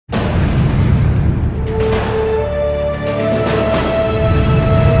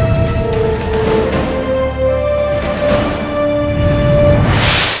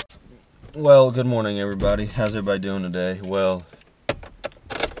Well, good morning, everybody. How's everybody doing today? Well,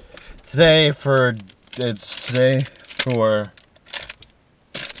 today for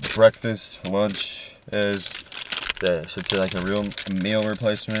breakfast, lunch is I should say like a real meal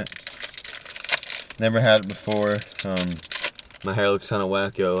replacement. Never had it before. My hair looks kind of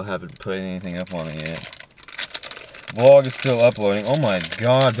wacko. Haven't put anything up on it yet. Vlog is still uploading. Oh my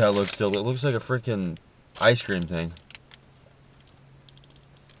god, that looks still. It looks like a freaking ice cream thing.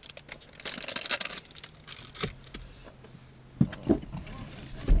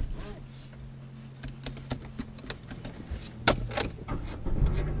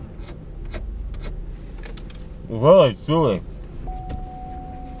 Really, truly.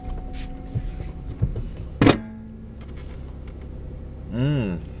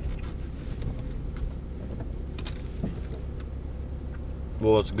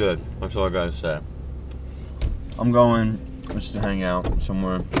 Well, it's good. That's all I gotta say. I'm going just to hang out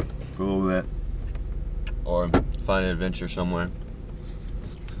somewhere for a little bit, or find an adventure somewhere.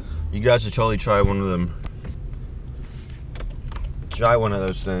 You guys should totally try one of them. Try one of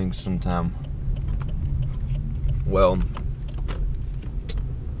those things sometime. Well,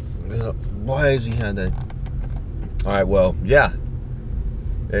 why has he had that? Alright, well, yeah.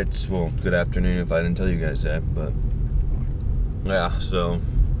 It's, well, good afternoon if I didn't tell you guys that, but yeah, so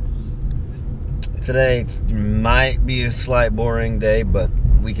today might be a slight boring day, but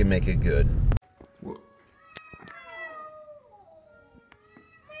we can make it good.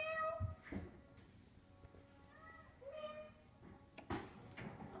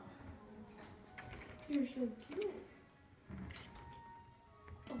 You're so cute.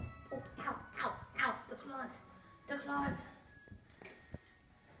 Oh, ow, ow, ow, the claws, the claws.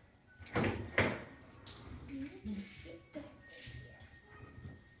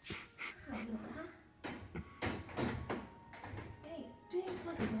 Hey, do you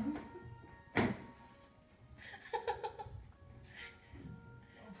look at him?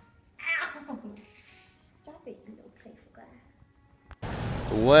 Ow! Stop it, you little playful guy.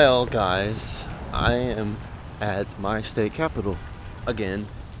 Well, guys, I am at my state capitol again.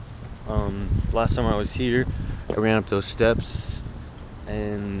 Last time I was here, I ran up those steps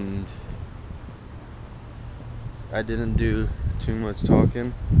and I didn't do too much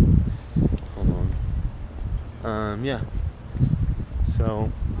talking. Hold on. Yeah.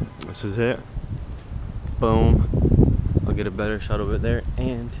 So this is it. Boom. I'll get a better shot of it there,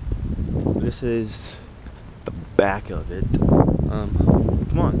 and this is the back of it.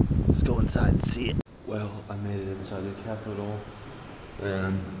 Come on, let's go inside and see it. Well, I made it inside the Capitol,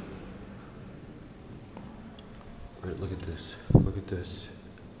 and right, look at this. Look at this.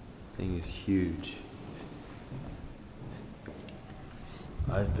 Thing is huge.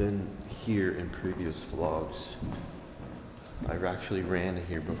 I've been here in previous vlogs. I've actually ran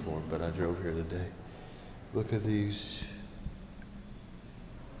here before, but I drove here today. Look at these.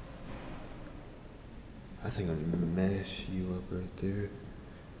 I think I'm gonna mess you up right there.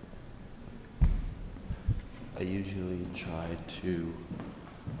 I usually try to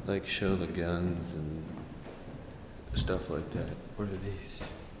like show the guns and stuff like that. What are these?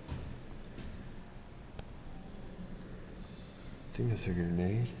 I think that's a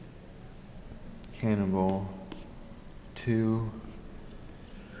grenade. Cannonball. 2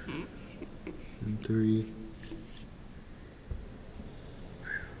 and 3.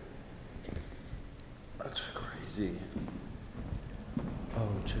 That's crazy. Oh,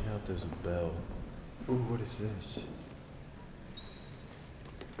 check out this bell. Ooh, what is this?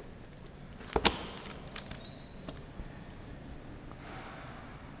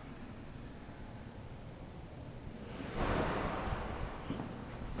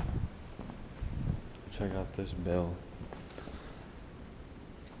 Check out this bell.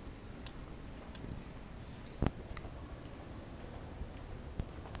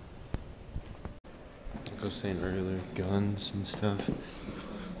 Like I was saying earlier, guns and stuff.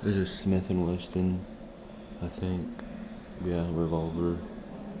 There's a Smith & Wesson, I think. Yeah, revolver.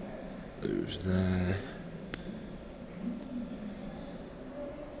 There's that.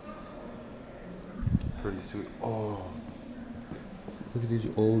 Pretty sweet. Oh, look at these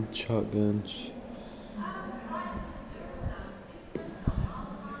old shotguns.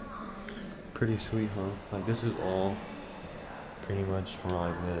 Pretty sweet, huh? Like, this is all pretty much where I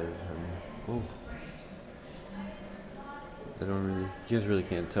live. Oh, I don't really, you guys really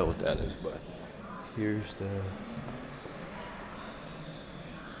can't tell what that is, but here's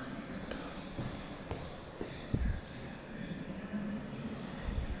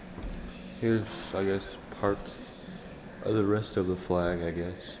I guess parts of the rest of the flag, I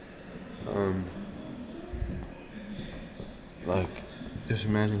guess. Like Just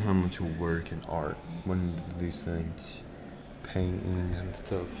imagine how much work and art went into these things, painting and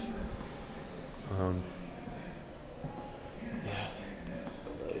stuff.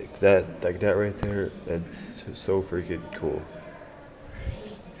 Yeah, like that right there. That's so freaking cool.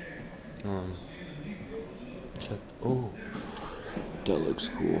 Check. Oh, that looks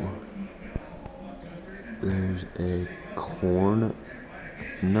cool. There's a corn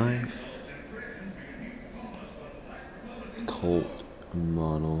knife. Colt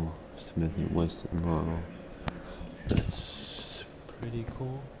model, Smith & Wesson model. That's pretty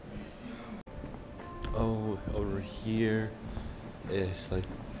cool. Oh, over here is like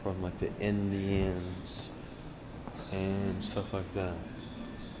from like the Indians and stuff like that.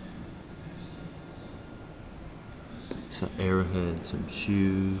 Some arrowheads, some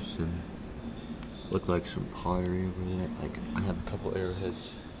shoes, and look like some pottery over there. Like I have a couple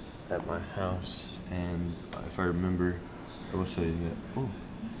arrowheads at my house, and if I remember, I will show you that. Oh,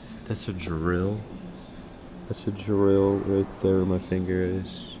 that's a drill. That's a drill right there where my finger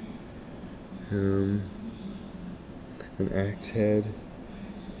is. An axe head.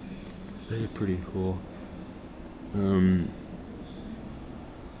 Very pretty cool. Let me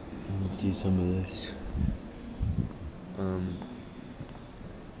see some of this.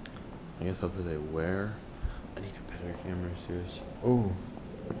 I guess hopefully they wear. I need a better camera, seriously. Oh,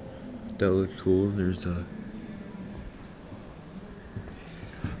 that looks cool. There's a.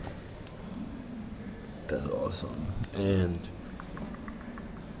 That's awesome. And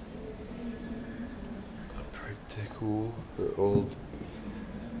pretty cool. The old.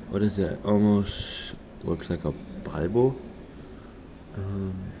 What is that? Almost looks like a Bible.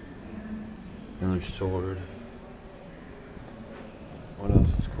 Another sword. What else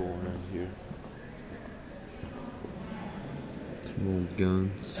is cool around here? Some old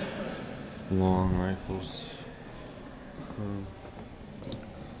guns, long rifles.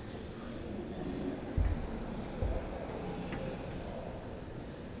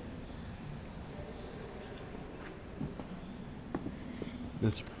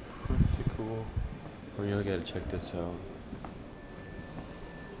 That's pretty cool. Oh, you gotta check this out.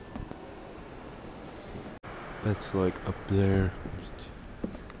 That's like up there.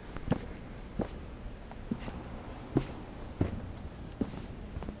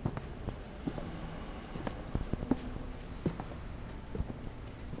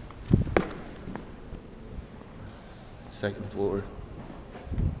 Second floor.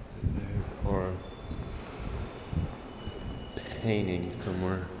 There are painting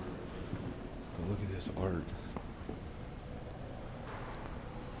somewhere. Oh, look at this art.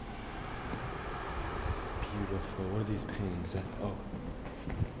 Beautiful. What are these paintings at? Oh.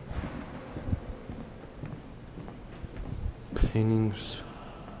 Paintings.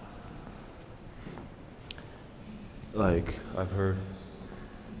 Like, I've heard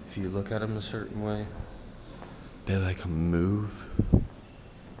if you look at them a certain way, they like move.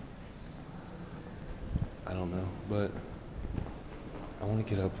 I don't know, but I want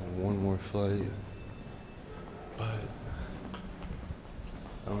to get up on one more flight, but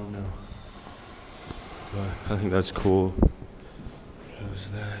I don't know. But I think that's cool. There's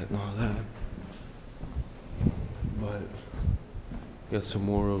that and all that. But got some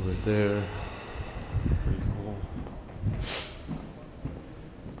more over there. Pretty cool.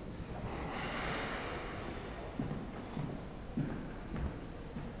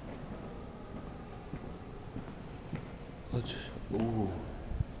 Ooh.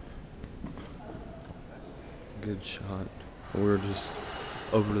 Good shot. We're just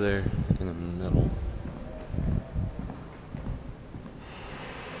over there in the middle.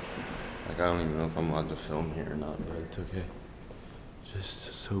 Like, I don't even know if I'm allowed to film here or not, but it's okay.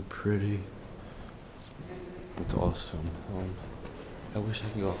 Just so pretty. It's awesome. I wish I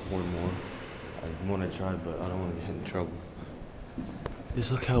could go up one more. I want to try, but I don't want to get in trouble. Just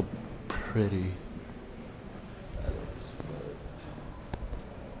look how pretty.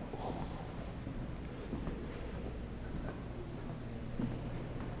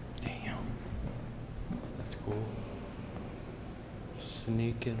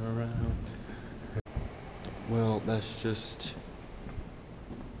 Sneaking around. Well, that's just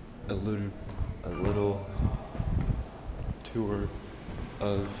a little tour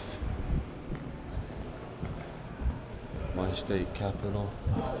of my state capital.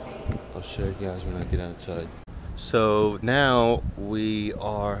 I'll show you guys when I get outside. So now we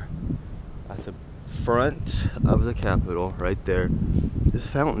are at the front of the Capitol, right there. This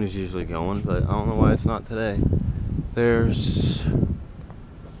fountain is usually going, but I don't know why it's not today. There's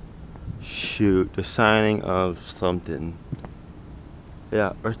the signing of something.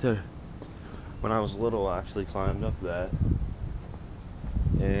 Yeah, right there. When I was little, I actually climbed up that.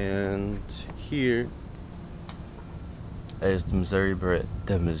 And here is the Missouri River.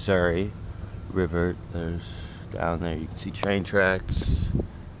 There's down there you can see train tracks,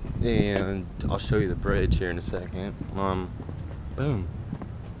 and I'll show you the bridge here in a second. Boom.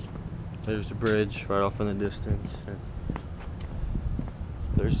 There's the bridge right off in the distance.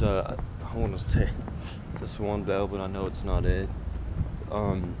 There's I want to say this one bell, but I know it's not it.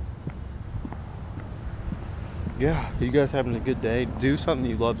 Yeah, you guys having a good day? Do something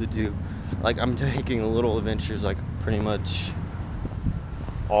you love to do. Like, I'm taking little adventures like pretty much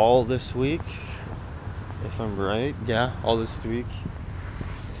all this week, if I'm right. Yeah, all this week.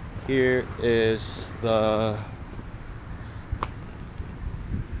 Here is the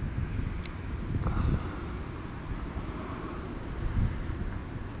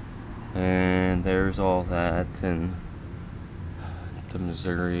and there's all that, and the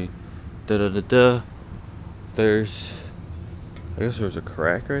Missouri. There's, I guess there's a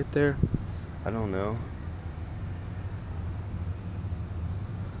crack right there. I don't know.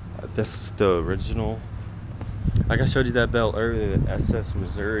 This is the original. Like I showed you that bell earlier, the SS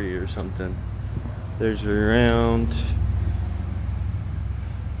Missouri or something. There's around.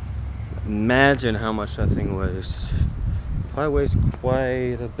 Imagine how much that thing weighs. Probably weighs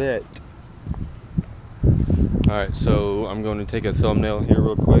quite a bit. Alright, so I'm going to take a thumbnail here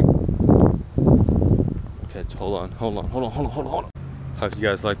real quick. Okay, hold on. Hope you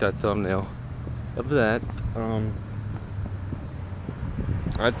guys like that thumbnail of that.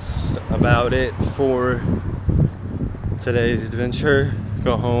 That's about it for today's adventure.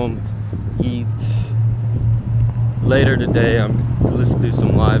 Go home, eat. Later today, I'm listening to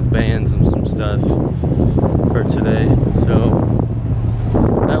some live bands and some stuff for today. So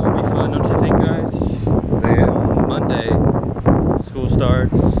that would be fun, don't you think, guys? Then Monday, school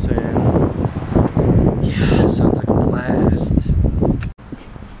starts, and yeah, it sounds like a blast.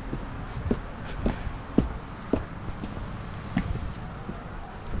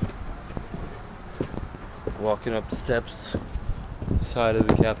 Walking up the steps, the side of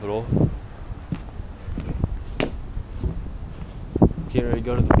the Capitol. Getting ready to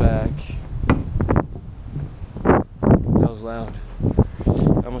go to the back. That was loud.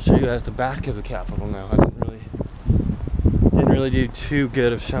 I'm gonna show you guys the back of the Capitol now. I didn't really do too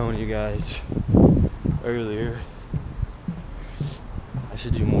good of showing you guys earlier. I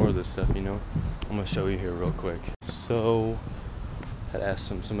should do more of this stuff, you know. I'm gonna show you here real quick. So,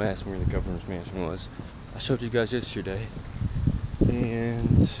 somebody asked me where the governor's mansion was. I showed you guys yesterday,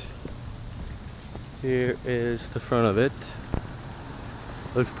 and here is the front of it.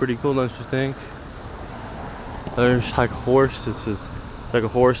 Looks pretty cool, don't you think? There's like a horse. This is like a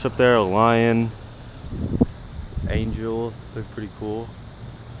horse up there, a lion, angel. Looks pretty cool.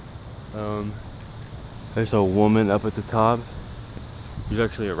 There's a woman up at the top. There's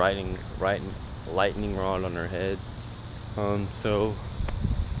actually a lightning rod on her head. So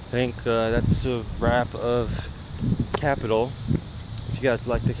I think that's a wrap of Capitol. If you guys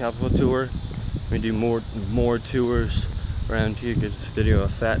like the Capitol tour, we do more tours around here. Give this video a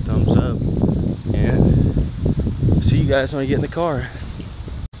fat thumbs up, and see you guys when I get in the car.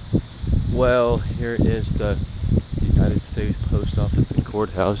 Well, here is the United States Post Office and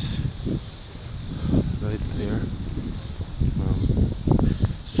Courthouse right there.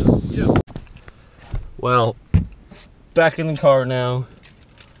 So yeah. Well, back in the car now.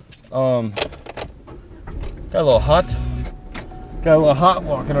 Got a little hot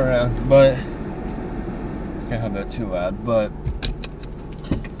walking around, but can't have that too loud. But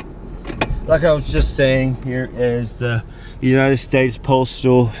like I was just saying, here is the United States Post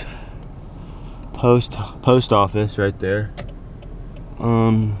Office right there,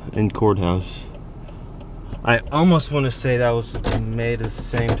 and courthouse. I almost want to say that was made at the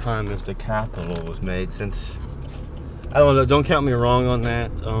same time as the Capitol was made, since I don't know, don't count me wrong on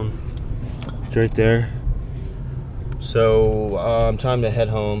that. It's right there. So time to head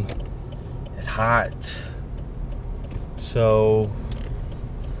home. It's hot, so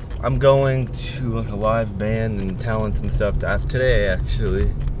I'm going to like a live band and talents and stuff today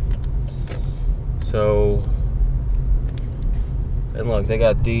actually. So, and look, they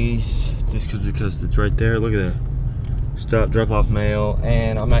got these just because it's right there. Look at that. Stop, drop off mail,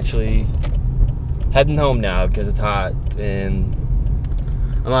 and I'm actually heading home now because it's hot, and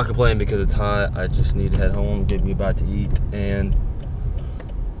I'm not complaining because it's hot. I just need to head home, get me about to eat, and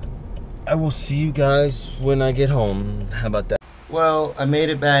I will see you guys when I get home. How about that? Well, I made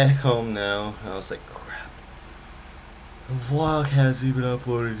it back home now. I was like, crap. The vlog hasn't even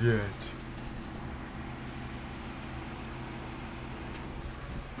uploaded yet.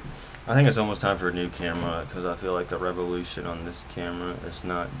 I think it's almost time for a new camera because I feel like the revolution on this camera is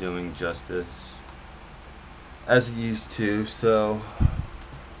not doing justice as it used to. So,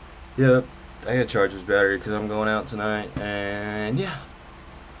 yep, I gotta charge this battery because I'm going out tonight, and yeah,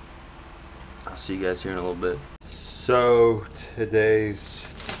 I'll see you guys here in a little bit. So today's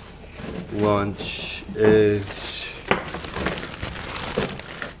lunch is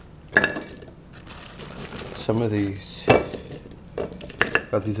some of these.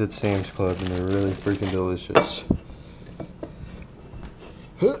 Got these at Sam's Club and they're really freaking delicious.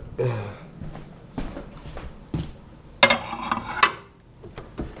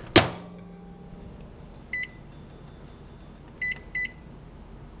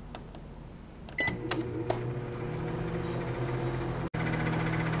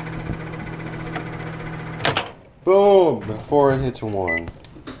 Boom! Before it hits 1.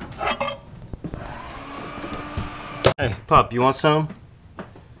 Hey, pup, you want some?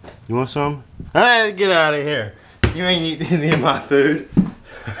 You want some? Hey, get out of here. You ain't eating any of my food.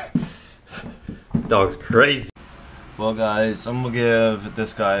 Dog's crazy. Well, guys, I'm gonna give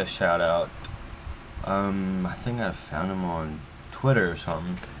this guy a shout out. I think I found him on Twitter or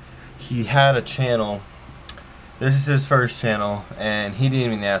something. He had a channel. This is his first channel, and he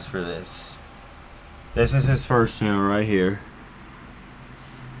didn't even ask for this. This is his first channel right here.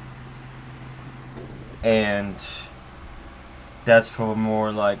 And that's for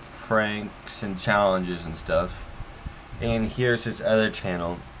more like pranks and challenges and stuff. And here's his other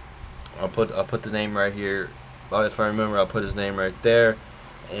channel. I'll put the name right here. If I remember, I'll put his name right there,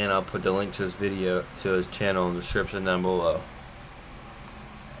 and I'll put the link to his video, to his channel, in the description down below.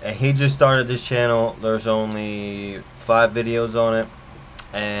 And he just started this channel. There's only 5 videos on it,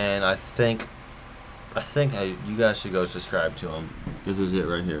 and I think you guys should go subscribe to him. This is it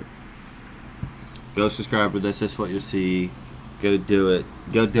right here. Go subscribe to this. This is what you'll see. Go do it.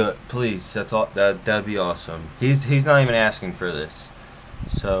 Go do it, please. That's all. That'd be awesome. He's not even asking for this,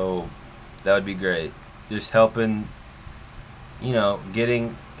 so that would be great. Just helping, you know,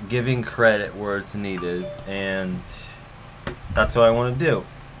 giving credit where it's needed, and that's what I want to do.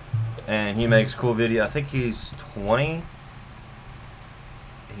 And he makes cool videos. I think he's 20.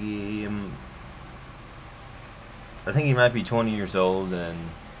 I think he might be 20 years old,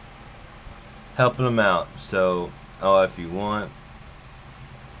 and helping him out. So, if you want,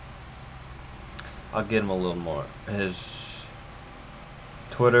 I'll get him a little more. His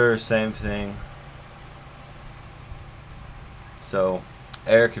Twitter, same thing. So,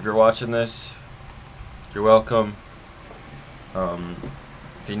 Eric, if you're watching this, you're welcome.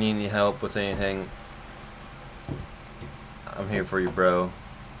 If you need any help with anything, I'm here for you, bro.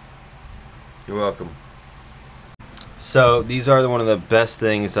 You're welcome. So these are one of the best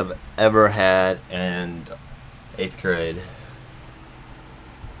things I've ever had in 8th grade.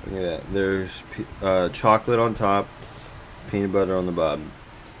 Look at that. There's chocolate on top, peanut butter on the bottom.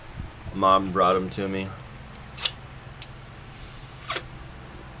 Mom brought them to me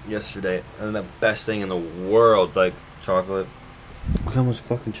yesterday, and the best thing in the world, like chocolate. Look how much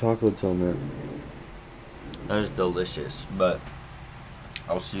fucking chocolate's on there. That is delicious, but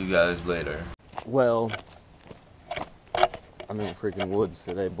I'll see you guys later. Well, I'm in the freaking woods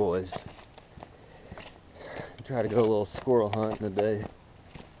today, boys. Try to go a little squirrel hunting today.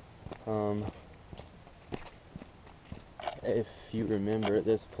 If you remember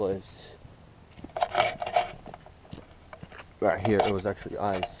this place, right here, it was actually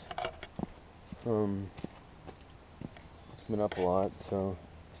ice. It's been up a lot, so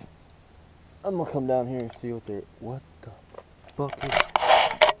I'm gonna come down here and see what the fuck is.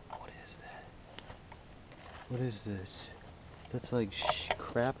 What is that? What is this? That's like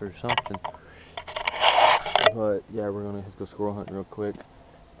crap or something. But yeah, we're gonna go squirrel hunting real quick.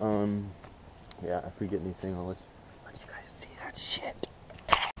 Yeah, if we get anything, I'll let you guys see that shit.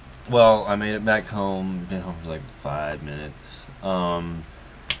 Well, I made it back home. Been home for like 5 minutes.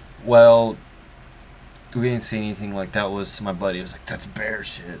 Well, we didn't see anything. Like, that was my buddy. He was like, "That's bear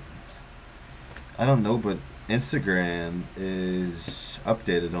shit." I don't know, but Instagram is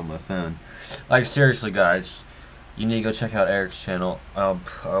updated on my phone. Like, seriously, guys, you need to go check out Eric's channel. I'll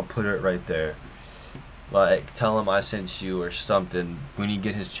put it right there. Like, tell him I sent you or something. We need to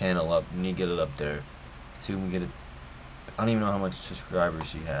get his channel up. We need to get it up there. See if we can get it. I don't even know how much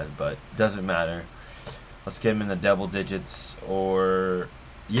subscribers he has, but it doesn't matter. Let's get him in the double digits, or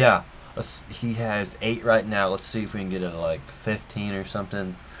yeah, he has 8 right now. Let's see if we can get it to like 15 or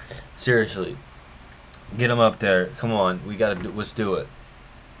something. Seriously, get him up there. Come on, we gotta do. Let's do it.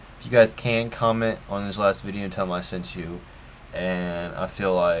 If you guys can comment on this last video and tell him I sent you, and I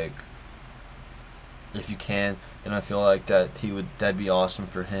feel like if you can. And I feel like that'd be awesome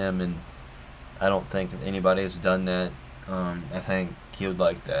for him, and I don't think anybody has done that. I think he would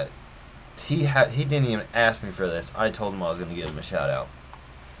like that. He didn't even ask me for this. I told him I was gonna give him a shout out.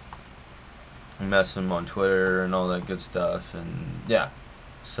 I messaged him on Twitter and all that good stuff, and yeah,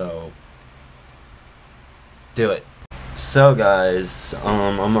 so do it. So guys,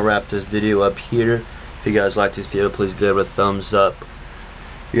 I'm gonna wrap this video up here. If you guys like this video, please give it a thumbs up.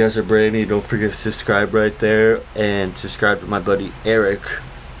 If you guys are brand new, don't forget to subscribe right there, and subscribe to my buddy Eric.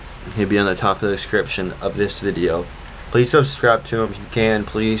 He'll be on the top of the description of this video. Please subscribe to him if you can.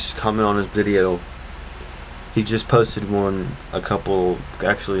 Please comment on his video. He just posted one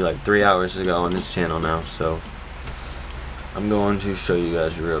actually like 3 hours ago on his channel now. So I'm going to show you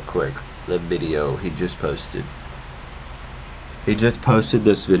guys real quick the video he just posted. He just posted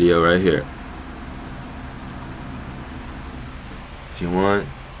this video right here. If you want,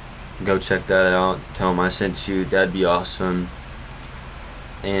 go check that out. Tell him I sent you. That'd be awesome.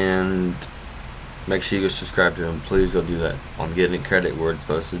 And make sure you go subscribe to him. Please go do that. I'm getting credit where it's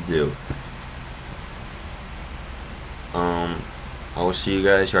supposed to do. I will see you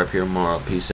guys right here tomorrow. Peace out.